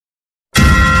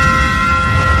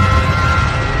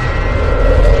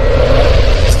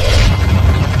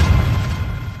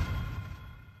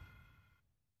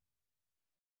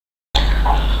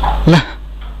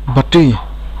battery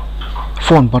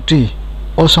phone battery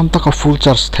all sam taka full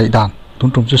charge thei dan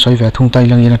tun tum chu soi ve thung tai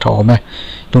lang ina thaw me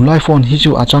tun lai phone hi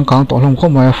chu achang kang to hlom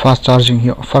khom ma fast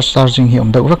charging hi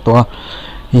om deuh rak to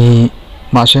i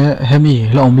ma se hemi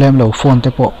lo om lem lo phone te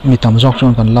po mi tam jok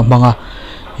chon kan lamanga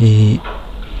i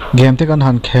game te kan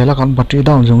han khela kan battery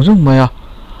down jung jung maya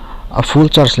a full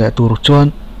charge le tur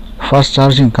chuan fast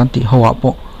charging kan ti hawa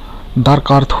po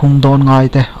darkar thung don ngai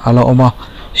te ala oma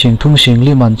sing thung sing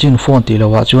li man chin phone ti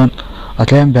lawa chuan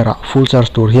atlem bera full charge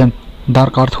tur hian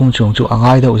darkar thung chung chu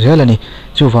angai deuh zelani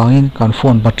chu wangin kan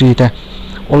phone battery te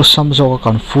all sam zo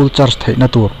kan full charge theina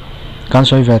tur kan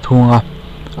soi ve thunga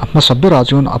ma sabira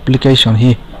chun application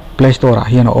hi play store a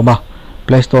hian oma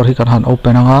play store hi kan han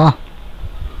open anga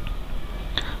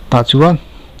ta chuan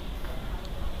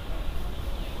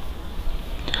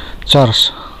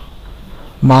charge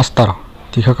master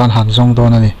ti kha kan han zong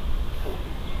don ani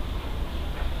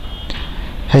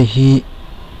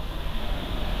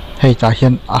hei ta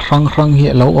hian a rang hi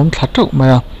lo om thla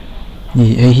maya ni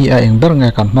hi a eng ber nge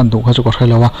kan man du kha chu ko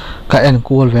thelawa ka en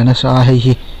cool vena sa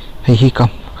hei hi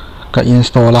ka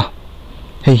install a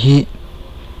hi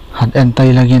han en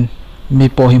tai lagin mi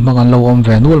po hi mangan lo om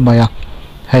venul maya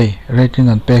hei rating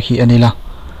an pe hi anila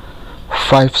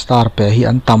 5 star pe hi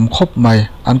an tam khop mai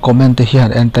an comment hi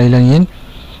han en tai lagin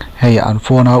hei an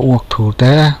phone a uak thu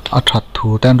te a that thu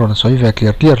ten ron soi ve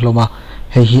clear loma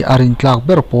hi arin tlak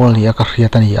ber pol hi ka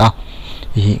hriat ani a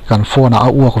hi kan phone a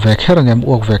uak ve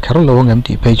kher lo ngem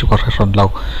ti pe chu ka ron lo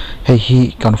hi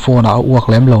kan phone a uak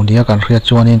lem lo nia kan hriat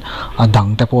chuanin a dang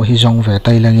te po hi zong ve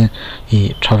tai langin hi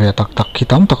thave tak ki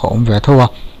tam tak om ve thowa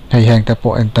heng te po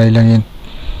en tai langin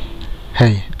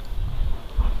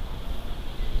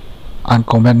an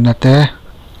comment na te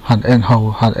han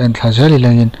en thazeli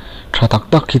langin tha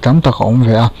tak ki tam tak om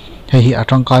ve a hi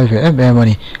atang kai ve em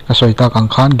ani ka soita kan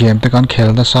khan game te kan khel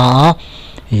na sa a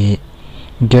hi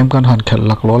game kan han khel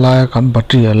lak lo la kan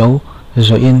battery lo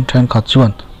zo in than kha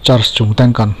chuan charge chung ten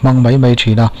kan mang mai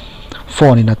thina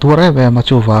phone in a tur ve ma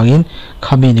chu wangin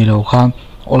khami ni lo khan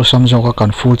all sam zo ka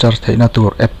kan full charge theina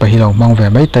tur app pa hi lo mang ve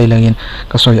mai tai langin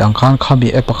ka soi ang khan khami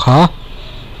app kha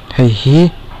hi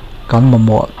kan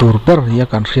momo tur ber ya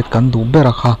kan hrit kan du ber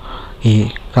kha hi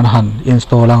kan han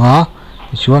install anga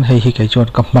chuan hi ke chuan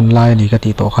ka man lai ni ka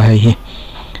ti to kha hi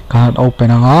kan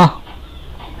open anga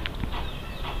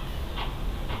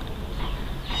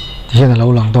hian lo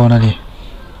lang don ani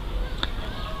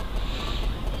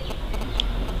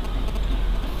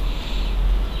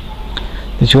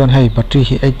chuan hei battery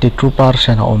hi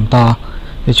 82% a om ta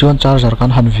chuan charger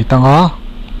kan han vitanga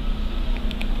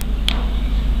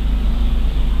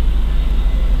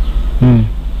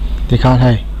ti khan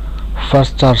hei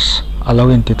fast charge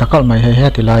allowin ti takal mai he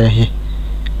ti lai hi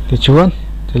ti chuan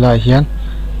ti lai hian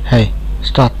hei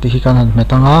start ti hi kan han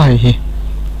metanga hi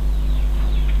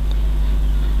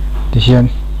ti hian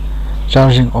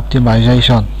charging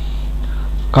optimization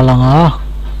kalanga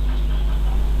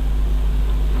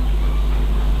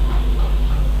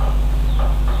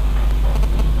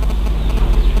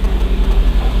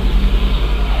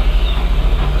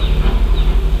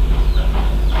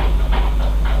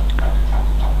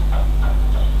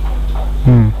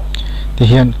ti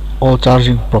hian all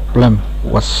charging problem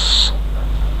was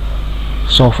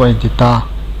solved in ta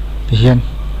ti hian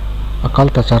akal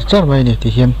ta charger mai ni ti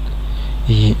hian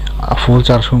hi a full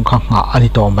charge hun kha nga ani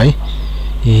to mai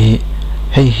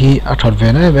hi a that ve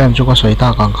na em chu ka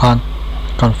soita kan khan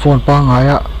kan phone pa nga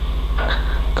ya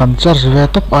kan charge ve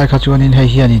top ai kha chuanin hei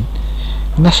hianin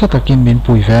nasa takin min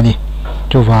pui ve ni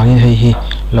chu wangin hi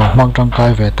lo mang tang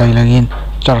kai ve tai langin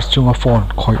charge chunga phone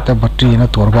khoi ta battery na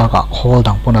tur ba ka khol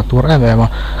dang pona tur em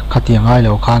khati ngai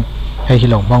lo khan hi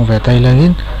lo mang ve tai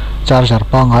langin charger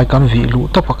pa ngai kan vi lu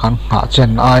to pa kan nga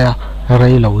chen aya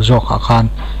rei lo zo kha khan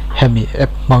hemi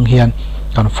app mang hian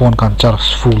kan phone kan charge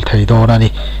full thei do na ni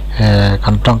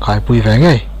kan tang kai pui ve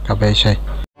nge ka be sei